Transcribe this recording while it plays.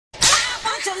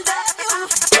What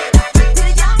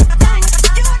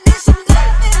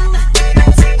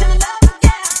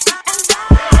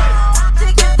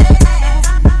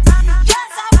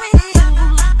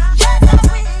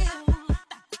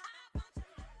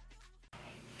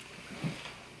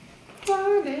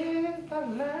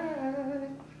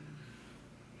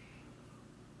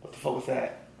the fuck was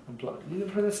that? You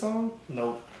never heard that song?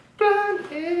 Nope.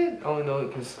 Blinded. I only know it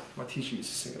because my teacher used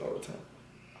to sing it all the time.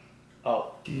 Oh.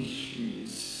 Teacher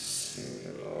used to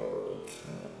sing it all the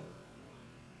time.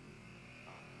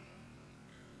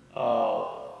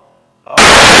 Oh.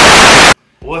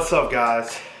 What's up,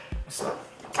 guys? What's up?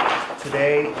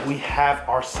 Today we have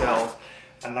ourselves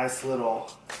a nice little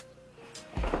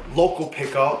local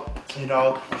pickup. You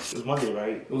know, it was Monday,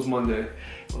 right? It was Monday.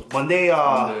 It was Monday.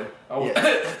 Monday. I was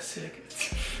sick.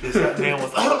 This man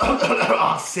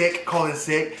was sick, calling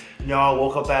sick. You know, I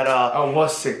woke up at I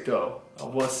was sick though. I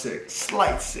was sick.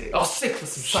 Slight sick. I was sick with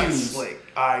some shoes.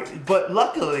 Alright, but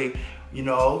luckily, you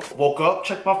know, woke up,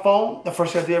 checked my phone. The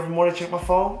first thing I do every morning, check my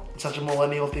phone. It's such a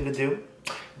millennial thing to do.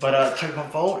 But checked my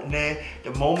phone, and then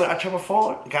the moment I checked my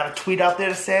phone, I got a tweet out there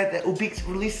that said that Ubix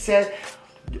release said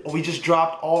we just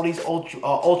dropped all these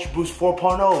Ultraboosts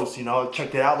 4.0s. You know,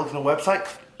 checked it out, looked on the website,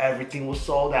 everything was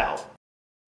sold out.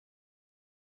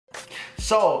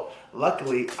 So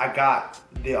luckily, I got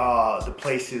the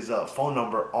place's phone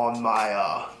number on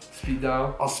my speed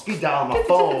dial. On speed dial on my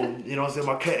phone. You know what I'm saying?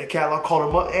 My catalog called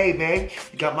them up. Hey man,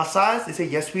 you got my size? They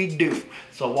said yes we do.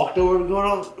 So I walked over,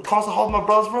 going across the hall to my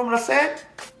brother's room, and I said,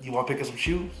 "You want to pick up some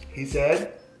shoes?" He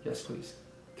said, "Yes, please."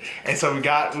 And so we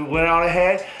went on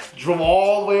ahead, drove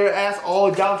all the way all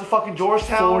the way down to fucking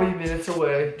Georgetown. 40 minutes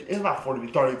away. It's not 40,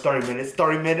 30 minutes.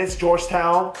 30 minutes,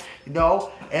 Georgetown, you know.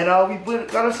 And we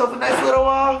got ourselves a nice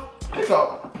little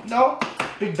pickup, you know.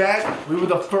 Big bag. We were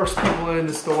the first people in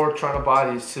the store trying to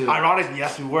buy these too. Ironically,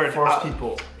 yes, we were. First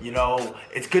people. You know,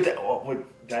 it's good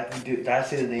that, did I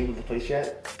say the name of the place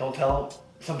yet? Don't tell them.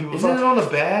 Some people. Isn't it on the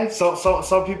bag? Some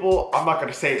people, I'm not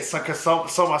gonna say it, because some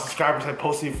of my subscribers had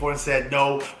posted before and said,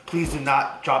 no, please do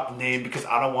not drop the name because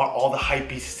I don't want all the hype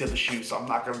beasts to steal the shoe, so I'm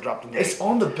not gonna drop the name. It's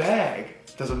on the bag.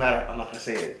 Doesn't matter, I'm not gonna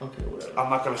say it. Okay, whatever.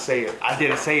 I'm not gonna say it. I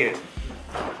didn't say it.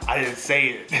 I didn't say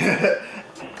it.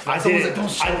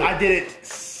 I didn't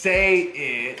say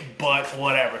it, but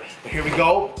whatever. But here we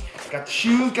go. Got the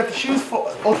shoes for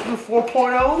Ultraboost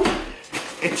 4.0.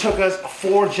 It took us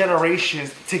 4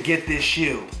 generations to get this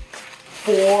shoe.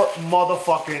 4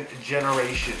 motherfucking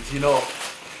generations, you know.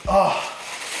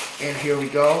 And here we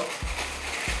go.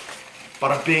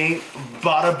 Bada bing,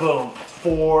 bada boom.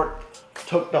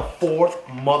 Took the 4th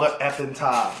mother effing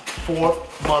time. 4th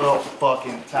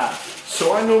motherfucking time.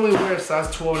 So I normally wear a size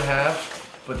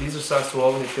 12.5, but these are size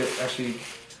 12 and they fit actually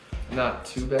not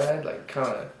too bad. Like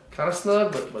kind of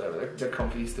snug, but whatever. They're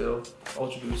comfy still.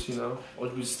 Ultraboost, you know.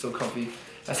 Ultraboost is still comfy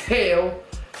as hell.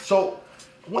 So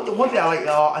one thing I like,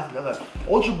 I think that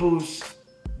Ultraboosts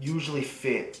usually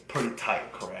fit pretty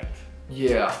tight, correct?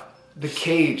 Yeah. The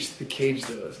cage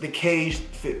does. The cage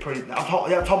fit pretty. I'm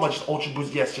talking about just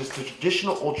Ultraboost. Yes, just the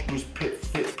traditional Ultraboost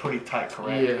fit pretty tight,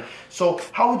 correct? Yeah. So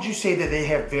how would you say that they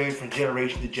have varied from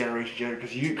generation to generation?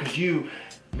 Because you.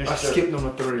 I skipped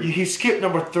number 3. He skipped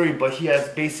number 3, but he has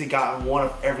basically gotten one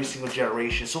of every single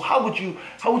generation. So how would you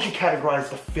categorize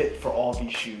the fit for all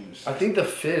these shoes? I think the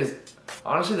fit is,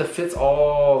 honestly, the fit's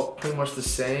all pretty much the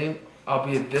same.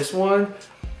 Albeit this one,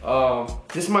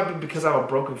 this might be because I have a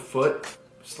broken foot,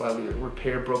 slightly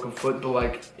repaired broken foot, but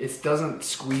like it doesn't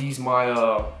squeeze my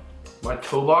my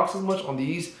toe box as much on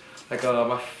these. Like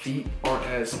my feet aren't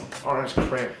as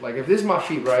cramped. Like if this is my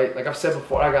feet, right? Like I've said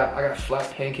before, I got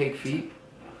flat pancake feet.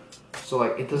 So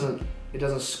like it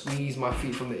doesn't squeeze my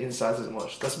feet from the insides as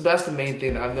much. That's the main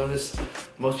thing that I've noticed.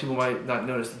 Most people might not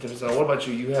notice the difference. What about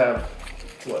you? You have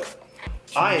what?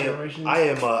 I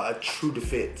am a true to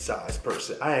fit size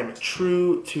person. I am a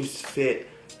true to fit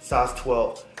size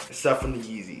 12, except for the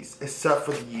Yeezys.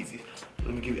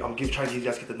 I'm trying to give you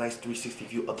guys get the nice 360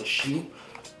 view of the shoe.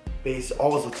 Base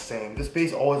always looks the same. This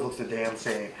base always looks the damn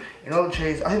same. In other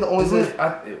trades, I think the only thing.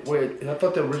 Wait, I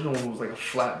thought the original one was like a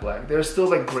flat black. There's still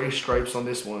like gray stripes on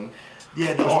this one.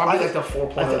 Yeah, no, I think like the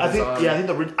 4.0 design.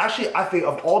 I think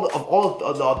of all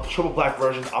the triple black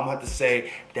versions, I'm gonna have to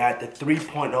say that the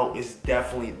 3.0 is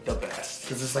definitely the best.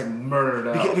 Cause it's like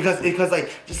murdered out. Because like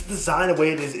just the design, the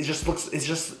way it is,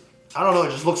 I don't know,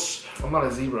 it just looks. I'm not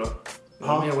a zebra.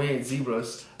 Huh? Man, we ain't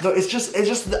zebras. No, it's just I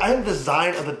think the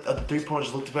design of the 3.0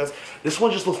 just looks the best. This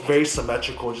one just looks very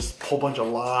symmetrical, just a whole bunch of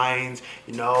lines,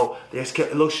 you know.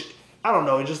 It looks, I don't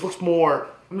know, it just looks more.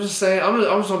 I'm just saying, I'm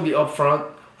just gonna be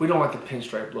upfront. We don't like the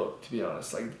pinstripe look, to be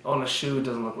honest. Like on a shoe, it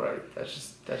doesn't look right.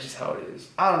 That's just how it is.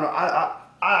 I don't know.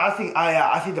 I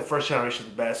think the first generation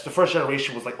was the best. The first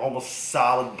generation was like almost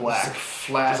solid black, Just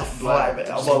flat, just a flat,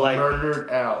 just but like murdered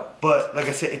out. But like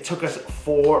I said, it took us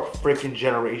 4 freaking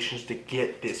generations to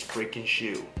get this freaking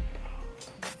shoe.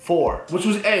 4. Which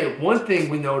was one thing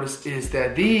we noticed is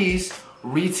that these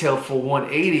retail for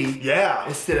 180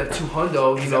 instead of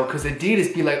 200, you know, because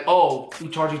Adidas be like, oh, we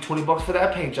charge you $20 for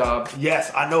that paint job.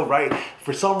 Yes, I know, right?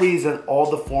 For some reason,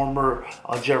 all the former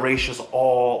generations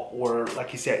all were,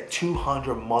 like you said,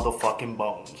 200 motherfucking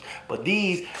bones. But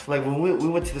these, like when we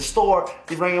went to the store,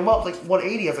 they rang them up like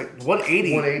 180. I was like,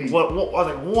 180? 180. What? I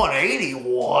was like, 180?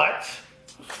 What?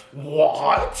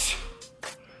 What?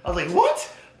 I was like,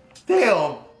 what?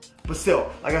 Damn. But still,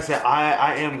 like I said,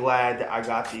 I am glad that I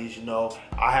got these. You know,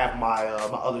 I have my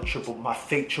my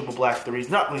fake triple black 3s.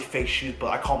 Not really fake shoes,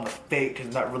 but I call them the fake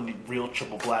because not really real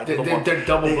triple black. They're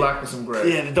double black with some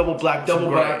gray. Yeah, the double black, double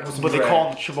black with some but gray. They call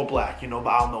them triple black. You know, but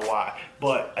I don't know why.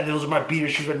 But those are my beater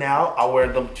shoes right now. I wear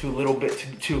them to a little bit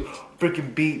to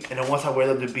freaking beat, and then once I wear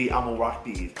them to beat, I'm gonna rock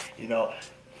these. You know,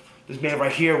 this man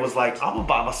right here was like, I'm gonna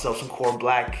buy myself some core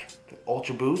black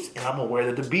Ultraboosts, and I'm gonna wear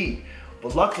them to beat.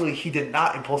 But luckily, he did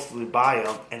not impulsively buy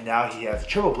them, and now he has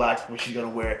triple black, which he's gonna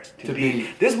wear to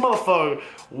beat. This motherfucker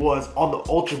was on the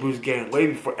Ultraboost game way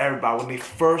before everybody. When they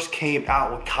first came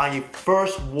out, when Kanye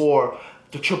first wore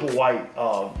the triple white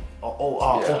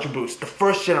Ultraboost, the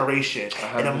first generation.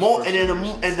 And then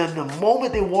the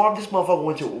moment they wore them, this motherfucker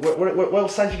went to what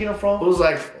site did you get them from? It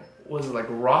was like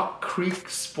Rock Creek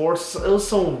Sports? It was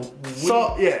so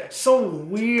weird. So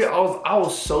weird. I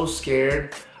was so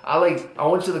scared. I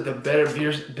went to like the Better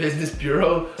Business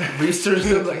Bureau, researched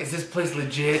them, like, is this place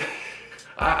legit?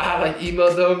 I like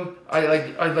emailed them.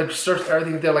 I searched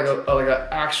everything. They're like a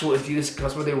actual Adidas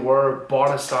customer. They were, bought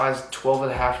a size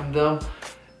 12.5 from them,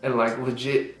 and like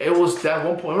legit. It was that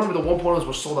one point. I remember the 1.0s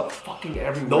were sold out fucking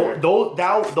everywhere. Those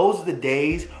are the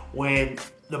days when.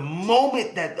 The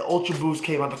moment that the Ultraboost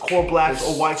came out, the core blacks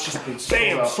or whites just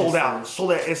bam, sold out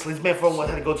instantly. This man from one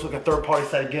had to go to like a third party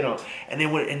site to get them, and they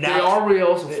went. And now they are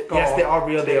real. Yes, they are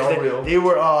real. They are real. They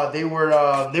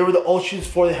were the Ultras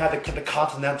before they had the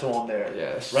Continental on there.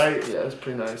 Yes, right. Yeah, it's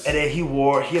pretty nice. And then he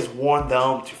has worn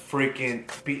them to freaking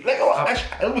beat. Like,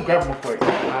 actually, let me grab them real quick.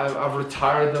 I've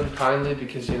retired them kindly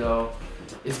because, you know,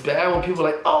 it's bad when people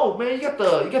are like, oh man, you got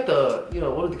the, you know,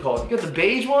 what do they call it? You got the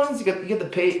beige ones, you got the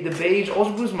beige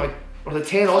Ultraboost, or the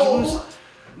tan Ultraboost.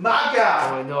 My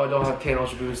God! Oh, I know I don't have tan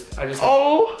Ultraboost. I just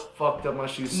fucked up my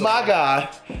shoes. So my God!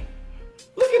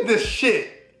 Look at this shit.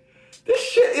 This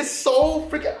shit is so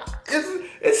freaking.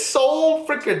 It's so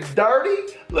freaking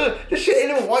dirty. Look, this shit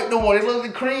ain't even white no more. They look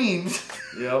like creams.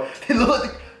 Yep. They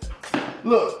look.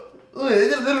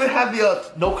 They literally have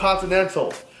the no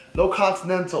Continental. No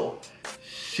Continental.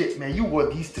 Shit, man, you wore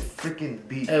these to freaking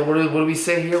beat. Hey, what do we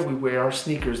say here? We wear our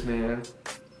sneakers, man.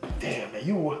 Damn, man,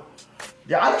 you wore.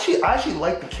 Yeah, I actually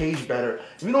like the cage better.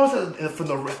 You notice that let's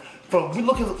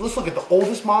look at the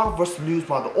oldest model versus the newest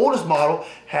model. The oldest model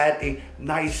had a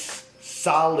nice,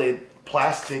 solid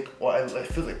plastic, or it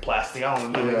feels like plastic. I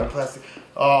don't know, like plastic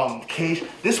cage.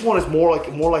 This one is more like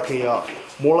a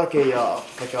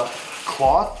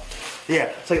cloth.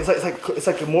 Yeah, it's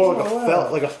like more like a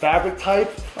felt, like a fabric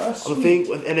type of thing,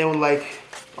 and then like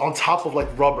on top of like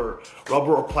rubber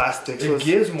or plastic. So it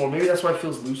gives more. Maybe that's why it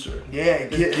feels looser. Yeah,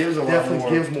 it gives a lot more. Definitely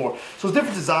gives more. So it's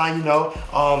different design, you know.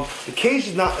 The cage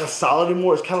is not as solid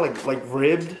anymore. It's kind of like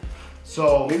ribbed.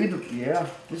 So maybe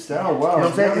this down. Wow, you know what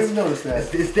I'm saying? I didn't notice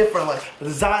that. It's different. Like the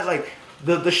design, like.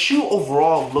 The shoe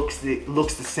overall looks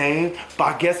the same, but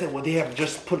I guess they have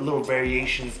just put little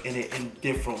variations in it in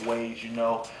different ways, you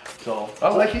know. So I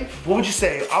like it. What would you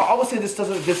say? I would say this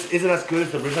isn't as good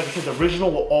as the original. Like I said, the original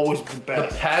will always be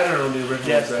best. The pattern of the original.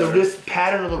 Yes, this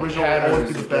pattern of the original will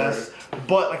always be the best.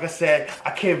 But like I said, I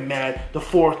can't be mad. The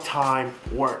 4th time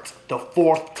worked. The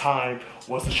 4th time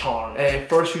was the charm. Hey,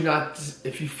 if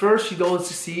you don't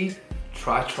succeed,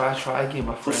 try again,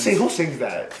 my friend. Who sings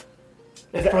that?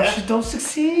 At first you don't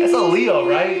succeed. That's Aaliyah,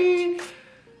 right?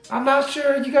 I'm not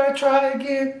sure. You gotta try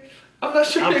again. I'm not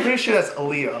sure. I'm pretty sure that's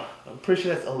Aaliyah.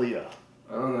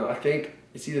 I don't know. I think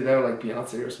it's either that or like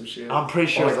Beyonce or some shit. I'm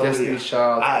pretty sure it's like Destiny's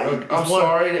Child. I'm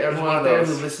sorry to everyone out there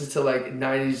who listens to like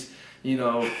 90s, you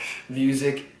know,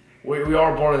 music. We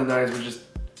are born in the 90s.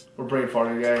 We're brain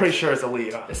farting, guys. Pretty sure it's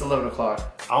Aaliyah. It's 11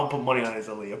 o'clock. I don't put money on it's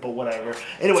Aaliyah, but whatever.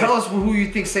 Anyway, tell us who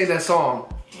you think sang that song.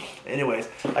 Anyways,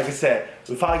 like I said,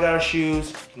 we finally got our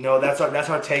shoes. You know, that's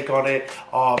our take on it.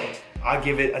 I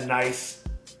give it a nice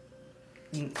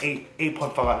 8.5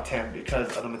 out of 10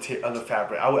 because of the material, of the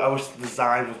fabric. I wish the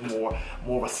design was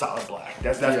more of a solid black.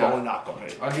 That's my only knock on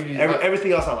it. I'll give you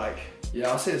everything else I like. Yeah,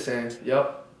 I'll say the same.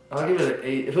 Yep. I'll give it an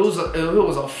 8. If it was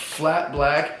a flat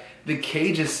black, the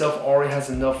cage itself already has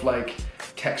enough like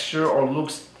texture or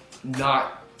looks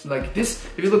not like this.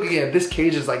 If you look again, this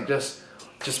cage is like just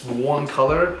one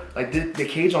color. Like the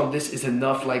cage on this is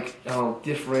enough like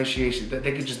differentiation that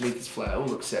they could just make this flat. It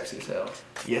would look sexy as hell.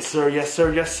 Yes sir, yes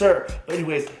sir, yes sir. But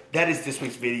anyways, that is this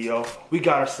week's video. We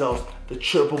got ourselves the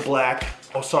triple black.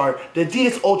 Oh sorry, the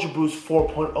Adidas Ultraboosts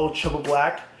 4.0 triple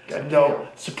black. No,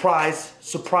 surprise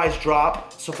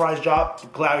drop.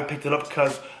 Glad we picked it up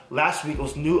because last week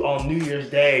was on New Year's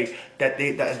Day that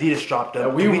Adidas dropped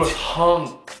them. We was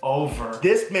hung over.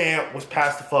 This man was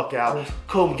passed the fuck out.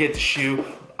 Couldn't get the shoe.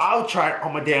 I tried it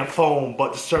on my damn phone,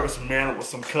 but the service manual was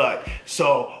some cut.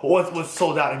 So it was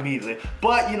sold out immediately.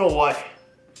 But you know what?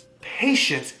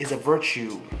 Patience is a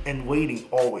virtue and waiting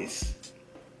always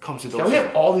comes to those. Yeah, we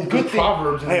have all these good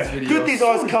proverbs in this video. Good things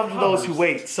always come to those who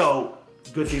wait. So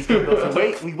good things come to those who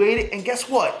wait. We waited, and guess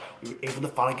what? We were able to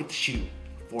finally get the shoe.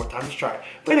 4 times try.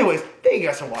 But anyways, thank you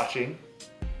guys for watching.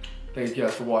 Thank you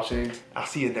guys for watching. I'll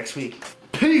see you next week.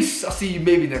 Peace. I'll see you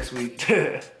maybe next week.